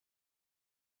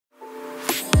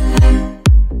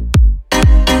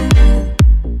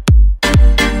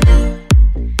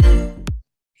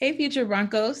Hey, future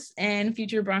Broncos and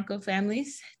future Bronco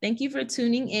families. Thank you for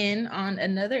tuning in on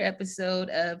another episode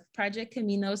of Project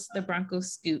Camino's The Bronco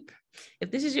Scoop.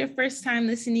 If this is your first time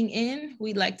listening in,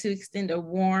 we'd like to extend a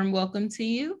warm welcome to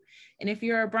you. And if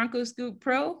you're a Bronco Scoop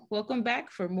Pro, welcome back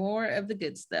for more of the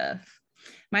good stuff.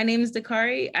 My name is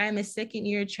Dakari. I am a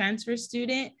second-year transfer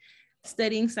student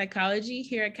studying psychology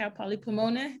here at Cal Poly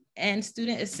Pomona and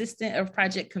student assistant of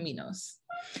Project Caminos.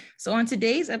 So on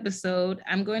today's episode,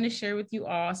 I'm going to share with you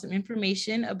all some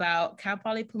information about Cal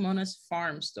Poly Pomona's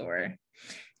farm store.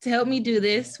 To help me do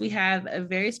this, we have a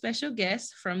very special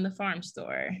guest from the farm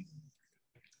store.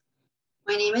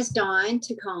 My name is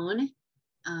Taccone.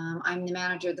 I'm the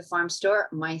manager of the farm store.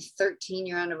 My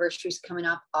 13-year anniversary is coming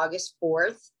up August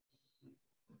 4th.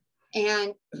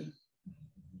 And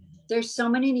there's so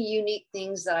many unique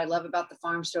things that I love about the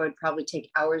farm store. It'd probably take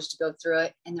hours to go through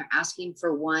it. And they're asking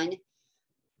for one.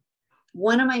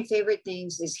 One of my favorite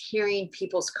things is hearing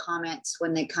people's comments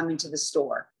when they come into the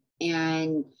store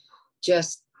and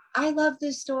just, I love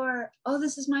this store. Oh,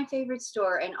 this is my favorite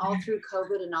store. And all through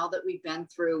COVID and all that we've been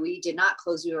through, we did not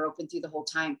close. We were open through the whole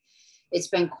time. It's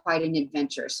been quite an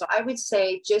adventure. So I would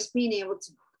say just being able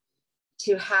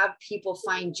to have people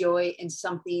find joy in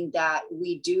something that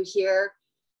we do here,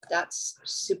 that's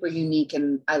super unique.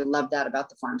 And I love that about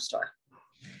the farm store.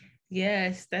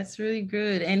 Yes, that's really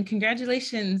good. And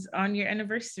congratulations on your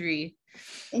anniversary.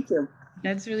 Thank you.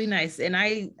 That's really nice. And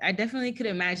I definitely could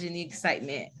imagine the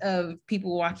excitement of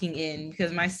people walking in,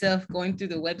 because myself going through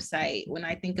the website, when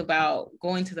I think about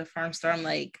going to the farm store, I'm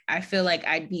like, I feel like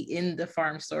I'd be in the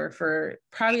farm store for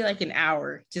probably like an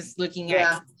hour, just looking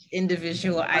at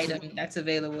individual item that's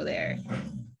available there.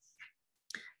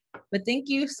 But thank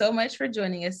you so much for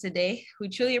joining us today. We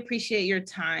truly appreciate your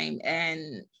time,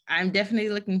 and I'm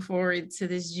definitely looking forward to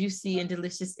this juicy and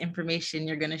delicious information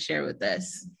you're going to share with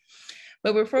us.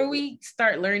 But before we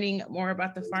start learning more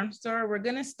about the farm store, we're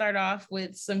going to start off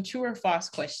with some true or false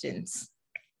questions.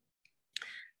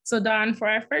 So Don, for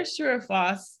our first true or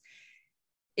false,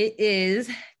 it is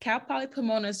Cal Poly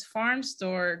Pomona's farm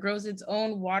store grows its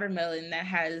own watermelon that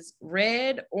has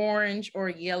red, orange, or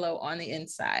yellow on the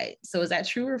inside. So is that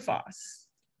true or false?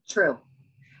 True.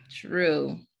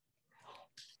 True.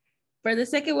 For the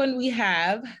second one, we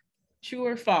have true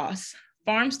or false.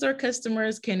 Farm store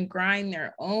customers can grind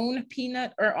their own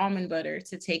peanut or almond butter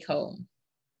to take home.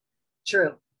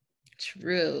 True.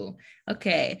 True.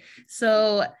 Okay.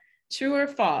 So true or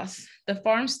false? The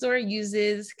farm store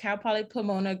uses Cal Poly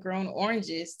Pomona grown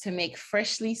oranges to make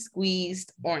freshly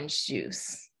squeezed orange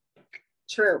juice.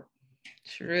 True.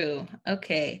 True.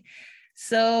 Okay.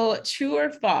 So true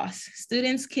or false?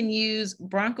 Students can use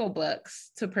Bronco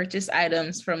bucks to purchase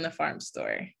items from the farm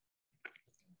store.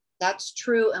 That's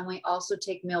true. And we also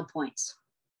take meal points.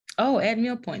 Oh, add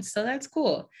meal points. So that's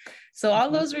cool. So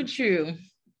all those were true.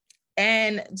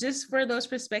 And just for those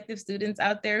prospective students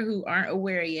out there who aren't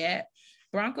aware yet,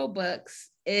 Bronco Bucks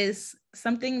is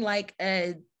something like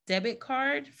a debit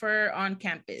card for on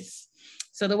campus.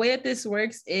 So the way that this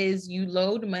works is you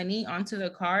load money onto the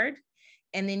card,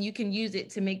 and then you can use it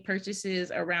to make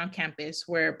purchases around campus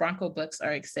where Bronco Bucks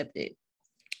are accepted.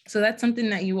 So that's something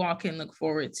that you all can look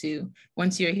forward to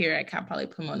once you're here at Cal Poly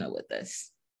Pomona with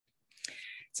us.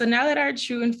 So now that our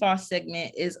true and false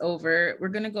segment is over, we're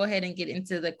going to go ahead and get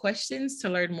into the questions to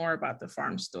learn more about the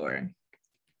farm store.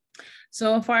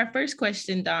 So for our first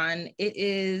question, Don, it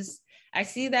is, I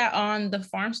see that on the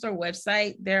farm store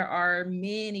website, there are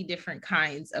many different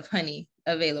kinds of honey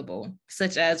available,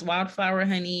 such as wildflower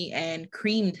honey and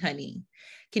creamed honey.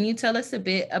 Can you tell us a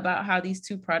bit about how these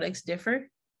two products differ?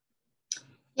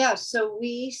 Yeah, so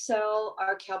we sell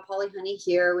our Cal Poly honey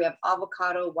here. We have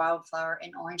avocado, wildflower,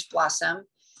 and orange blossom.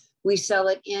 We sell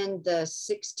it in the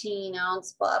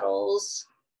 16-ounce bottles.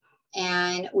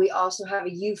 And we also have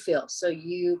a U-fill. So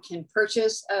you can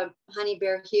purchase a honey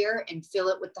bear here and fill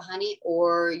it with the honey,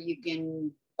 or you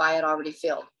can buy it already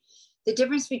filled. The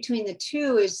difference between the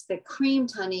two is the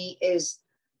creamed honey is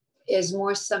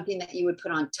more something that you would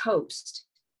put on toast.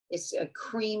 It's a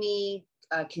creamy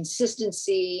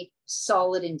consistency,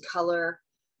 solid in color,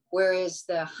 whereas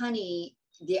the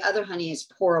other honey is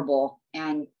pourable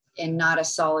and not a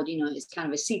solid, it's kind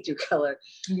of a see-through color.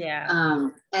 Yeah.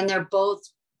 And they're both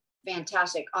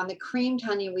fantastic. On the creamed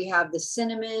honey, we have the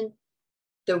cinnamon,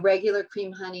 the regular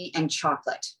cream honey, and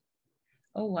chocolate.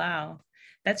 Oh, wow.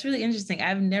 That's really interesting.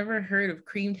 I've never heard of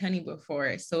creamed honey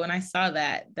before. So when I saw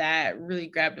that really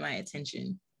grabbed my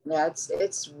attention. Yeah,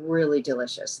 it's really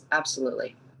delicious.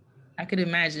 Absolutely. I could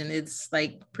imagine it's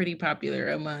like pretty popular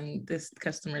among the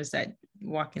customers that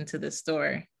walk into the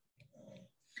store.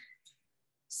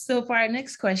 So for our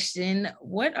next question,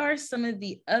 what are some of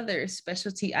the other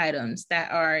specialty items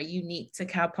that are unique to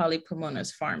Cal Poly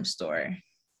Pomona's farm store?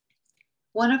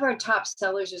 One of our top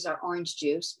sellers is our orange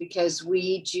juice, because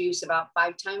we juice about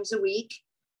 5 times a week,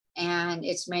 and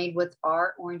it's made with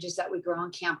our oranges that we grow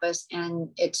on campus, and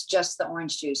it's just the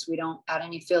orange juice. We don't add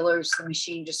any fillers. The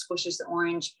machine just squishes the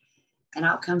orange and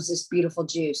out comes this beautiful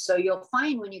juice. So you'll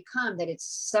find when you come that it's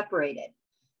separated,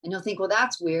 and you'll think, well,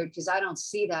 that's weird because I don't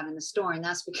see that in the store. And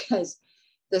that's because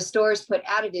the stores put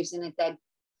additives in it that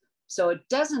so it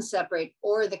doesn't separate,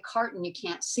 or the carton you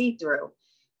can't see through.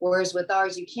 Whereas with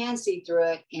ours, you can see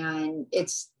through it, and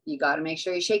you got to make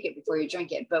sure you shake it before you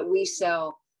drink it. But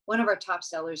one of our top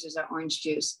sellers is our orange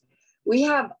juice. We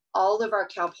have all of our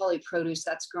Cal Poly produce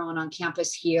that's grown on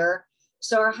campus here.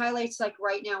 So our highlights, like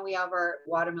right now, we have our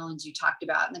watermelons you talked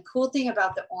about. And the cool thing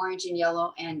about the orange and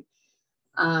yellow and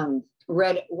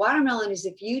red watermelon is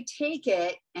if you take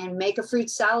it and make a fruit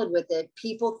salad with it,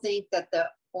 people think that the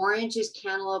orange is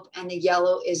cantaloupe and the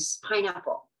yellow is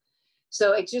pineapple.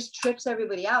 So it just trips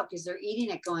everybody out because they're eating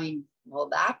it going, well,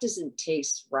 that doesn't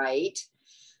taste right.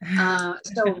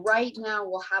 So right now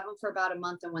we'll have them for about a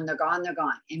month, and when they're gone, they're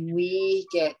gone. And we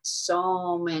get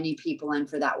so many people in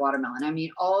for that watermelon. I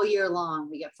mean, all year long,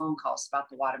 we get phone calls about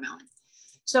the watermelon.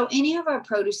 So any of our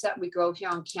produce that we grow here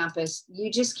on campus,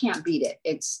 you just can't beat it.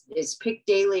 It's picked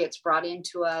daily. It's brought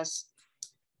into us.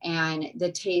 And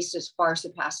the taste as far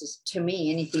surpasses, to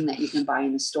me, anything that you can buy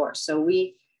in the store. So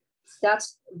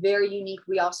that's very unique.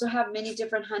 We also have many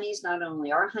different honeys, not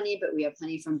only our honey, but we have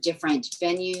honey from different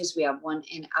venues. We have one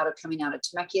coming out of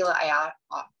Temecula.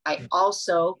 I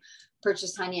also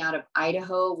purchased honey out of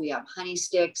Idaho. We have honey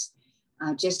sticks,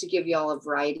 just to give you all a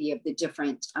variety of the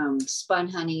different spun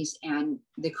honeys and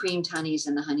the creamed honeys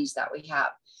and the honeys that we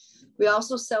have. We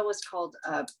also sell what's called,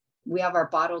 we have our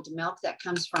bottled milk that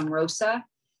comes from Rosa.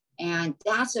 And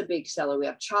that's a big seller. We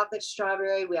have chocolate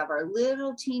strawberry. We have our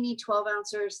little teeny 12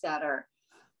 ounces that are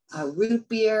root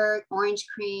beer, orange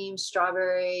cream,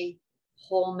 strawberry,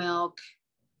 whole milk,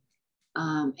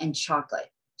 and chocolate.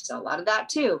 So a lot of that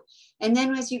too. And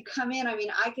then as you come in, I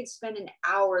mean, I could spend an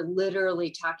hour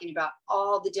literally talking about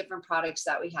all the different products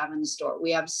that we have in the store. We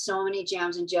have so many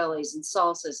jams and jellies and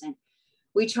salsas, and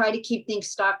we try to keep things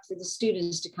stocked for the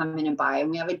students to come in and buy. And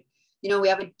we have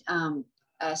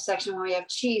a section where we have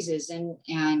cheeses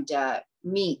and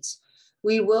meats.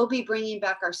 We will be bringing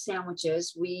back our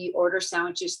sandwiches. We order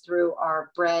sandwiches through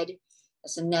our bread.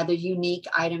 That's another unique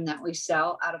item that we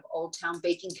sell out of Old Town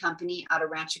Baking Company out of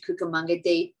Rancho Cucamonga.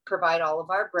 They provide all of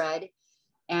our bread,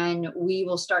 and we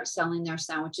will start selling their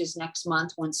sandwiches next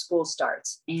month when school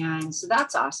starts. And so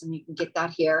that's awesome. You can get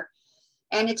that here.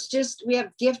 And it's just, we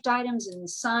have gift items and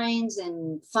signs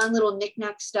and fun little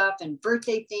knickknack stuff and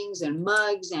birthday things and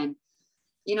mugs. And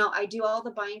I do all the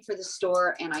buying for the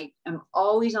store, and I am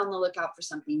always on the lookout for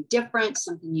something different,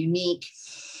 something unique,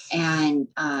 and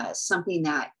something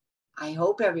that I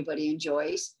hope everybody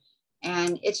enjoys.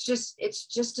 And it's just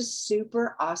a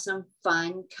super awesome,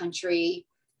 fun, country,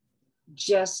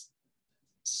 just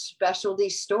specialty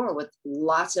store with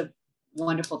lots of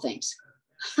wonderful things.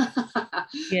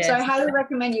 Yes. So I highly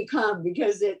recommend you come,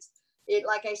 because it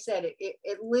like I said,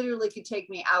 it literally could take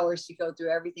me hours to go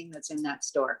through everything that's in that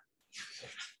store.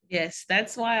 Yes,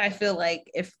 that's why I feel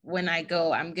like when I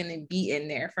go, I'm going to be in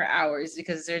there for hours,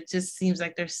 because there just seems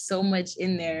like there's so much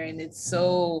in there, and it's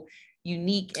so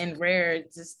unique and rare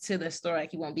just to the store.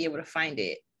 Like you won't be able to find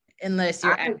it unless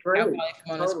you're at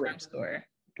Pomona's farm store.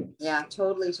 Yeah,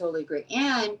 totally agree.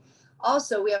 And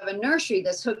also we have a nursery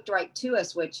that's hooked right to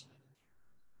us, which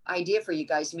idea for you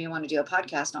guys. You may want to do a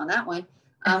podcast on that one.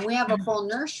 We have a full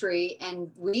nursery, and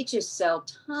we just sell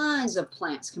tons of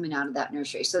plants coming out of that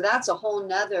nursery. So that's a whole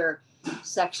nother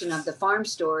section of the farm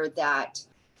store that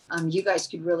you guys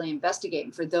could really investigate.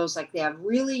 And for those, like, they have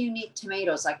really unique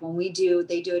tomatoes. Like when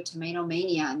they do a tomato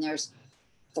mania, and there's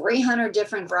 300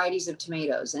 different varieties of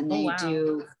tomatoes, and they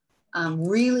do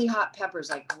really hot peppers.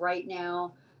 Like right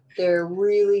now, they're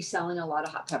really selling a lot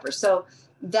of hot peppers. So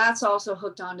that's also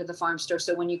hooked onto the farm store.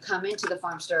 So when you come into the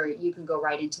farm store, you can go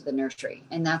right into the nursery.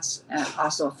 And that's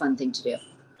also a fun thing to do.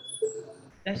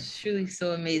 That's truly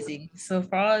so amazing. So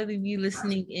for all of you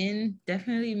listening in,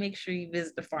 definitely make sure you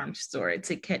visit the farm store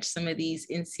to catch some of these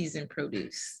in-season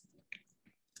produce.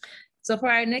 So for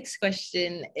our next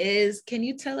question is, can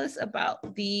you tell us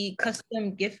about the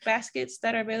custom gift baskets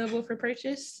that are available for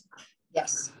purchase?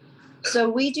 Yes. So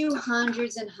we do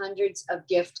hundreds and hundreds of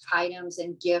gift items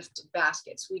and gift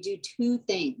baskets. We do two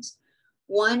things.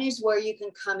 One is where you can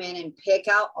come in and pick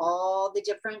out all the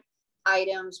different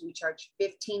items. We charge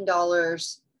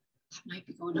 $15 that might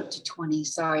be going up to 20,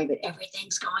 sorry, but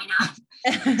everything's going up.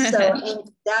 So,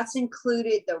 and that's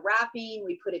included the wrapping,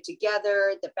 we put it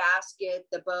together, the basket,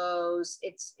 the bows.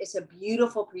 It's a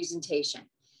beautiful presentation.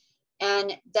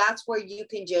 And that's where you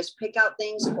can just pick out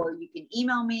things, or you can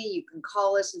email me, you can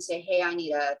call us and say, hey, I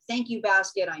need a thank you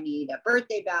basket, I need a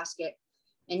birthday basket.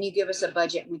 And you give us a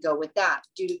budget and we go with that.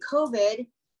 Due to COVID,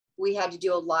 we had to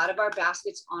do a lot of our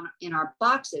baskets in our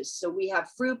boxes. So we have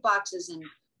fruit boxes, and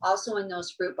also in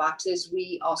those fruit boxes,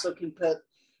 we also can put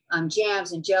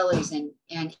jams and jellies and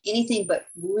anything, but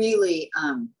really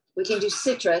we can do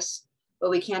citrus, but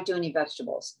we can't do any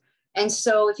vegetables. And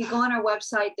so if you go on our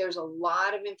website, there's a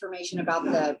lot of information about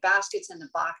the baskets and the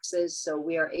boxes. So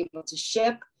we are able to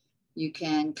ship. You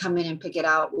can come in and pick it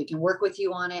out. We can work with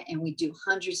you on it. And we do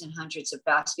hundreds and hundreds of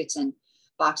baskets and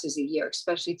boxes a year,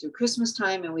 especially through Christmas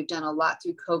time. And we've done a lot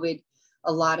through COVID.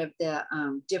 A lot of the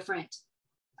different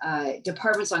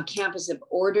departments on campus have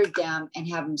ordered them and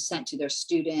have them sent to their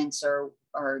students,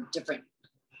 or different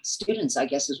students, I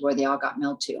guess, is where they all got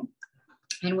mailed to.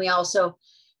 And we also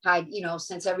had,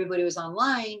 since everybody was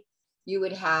online, you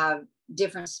would have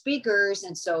different speakers.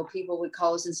 And so people would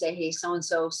call us and say, hey,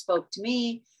 so-and-so spoke to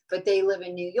me, but they live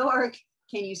in New York.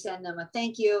 Can you send them a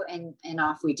thank you? And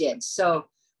off we did. So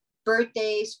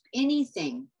birthdays,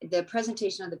 anything, the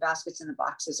presentation of the baskets and the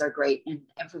boxes are great. And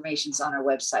information's on our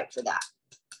website for that.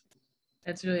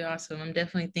 That's really awesome. I'm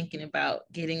definitely thinking about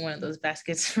getting one of those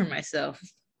baskets for myself.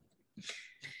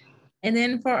 And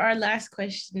then for our last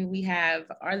question we have,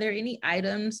 are there any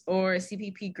items or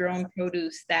CPP grown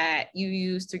produce that you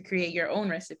use to create your own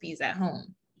recipes at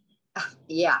home?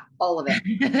 Yeah, all of it.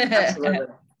 Absolutely.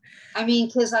 I mean,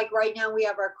 because like right now we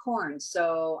have our corn.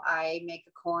 So I make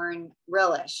a corn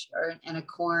relish and a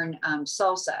corn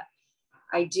salsa.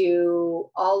 I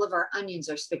do, all of our onions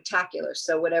are spectacular.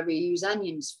 So whatever you use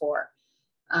onions for.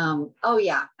 Oh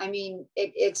yeah, I mean,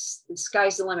 it's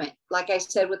sky's the limit. Like I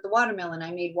said, with the watermelon,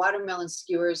 I made watermelon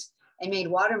skewers. I made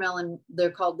watermelon,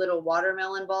 they're called little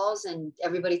watermelon balls, and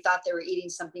everybody thought they were eating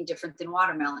something different than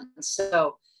watermelon.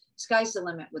 So sky's the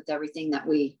limit with everything that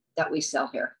we sell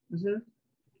here. Mm-hmm.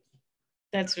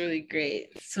 That's really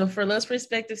great. So for those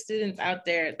prospective students out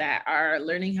there that are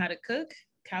learning how to cook,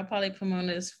 Cal Poly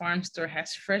Pomona's farm store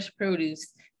has fresh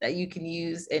produce that you can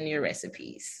use in your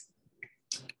recipes.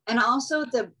 And also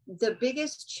the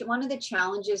biggest, one of the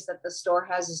challenges that the store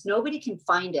has is nobody can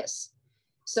find us.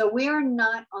 So we are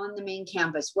not on the main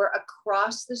campus. We're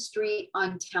across the street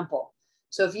on Temple.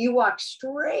 So if you walk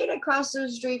straight across the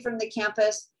street from the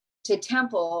campus to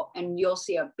Temple, and you'll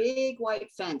see a big white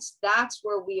fence, that's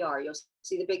where we are. You'll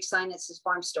see the big sign that says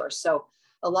farm store. So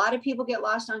a lot of people get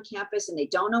lost on campus and they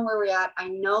don't know where we're at. I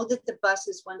know that the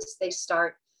buses, once they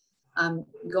start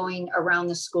going around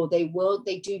the school, they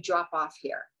do drop off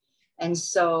here. And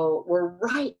so we're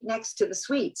right next to the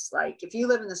suites. Like if you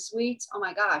live in the suites, oh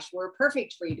my gosh, we're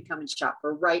perfect for you to come and shop.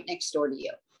 We're right next door to you.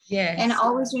 Yeah. And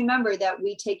always remember that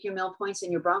we take your meal points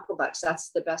and your Bronco bucks. That's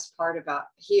the best part about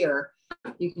here.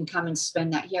 You can come and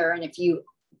spend that here. And if you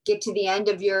get to the end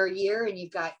of your year and you've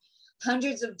got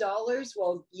hundreds of dollars,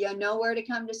 well, you know where to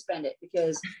come to spend it,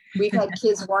 because we've had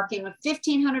kids walk in with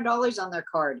 $1,500 on their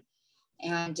card.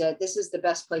 And this is the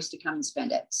best place to come and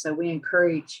spend it. So we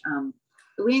encourage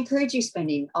you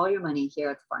spending all your money here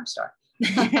at the farm store.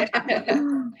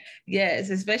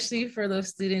 Yes, especially for those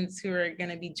students who are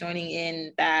going to be joining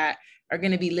in that are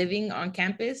going to be living on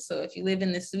campus. So if you live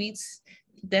in the suites,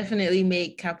 definitely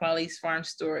make Cal Poly's farm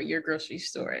store your grocery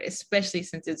store, especially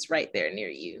since it's right there near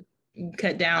you. You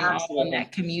cut down all on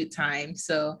that commute time.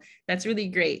 So that's really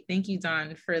great. Thank you,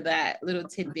 Dawn, for that little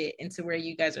tidbit into where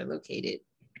you guys are located.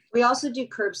 We also do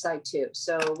curbside too.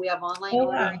 So we have online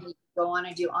ordering. You go on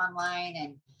and do online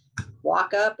and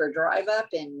walk up or drive up,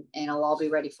 and it'll all be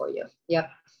ready for you. Yep.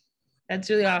 That's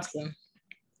really awesome.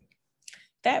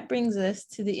 That brings us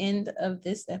to the end of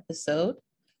this episode.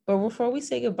 But before we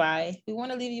say goodbye, we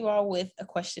want to leave you all with a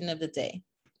question of the day.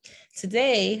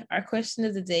 Today, our question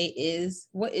of the day is,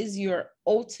 what is your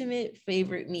ultimate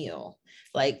favorite meal?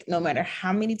 Like, no matter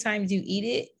how many times you eat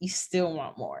it, you still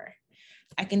want more.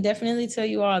 I can definitely tell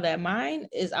you all that mine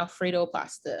is Alfredo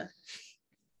pasta.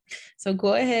 So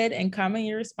go ahead and comment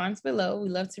your response below. We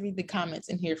love to read the comments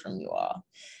and hear from you all.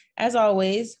 As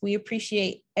always, we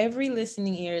appreciate every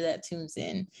listening ear that tunes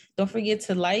in. Don't forget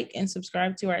to like and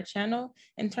subscribe to our channel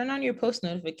and turn on your post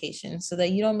notifications so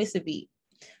that you don't miss a beat.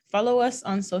 Follow us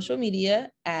on social media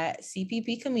at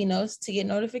CPP Caminos to get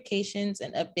notifications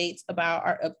and updates about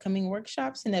our upcoming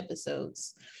workshops and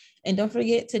episodes. And don't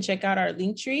forget to check out our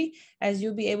Linktree, as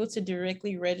you'll be able to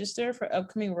directly register for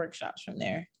upcoming workshops from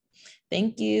there.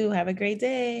 Thank you. Have a great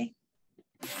day.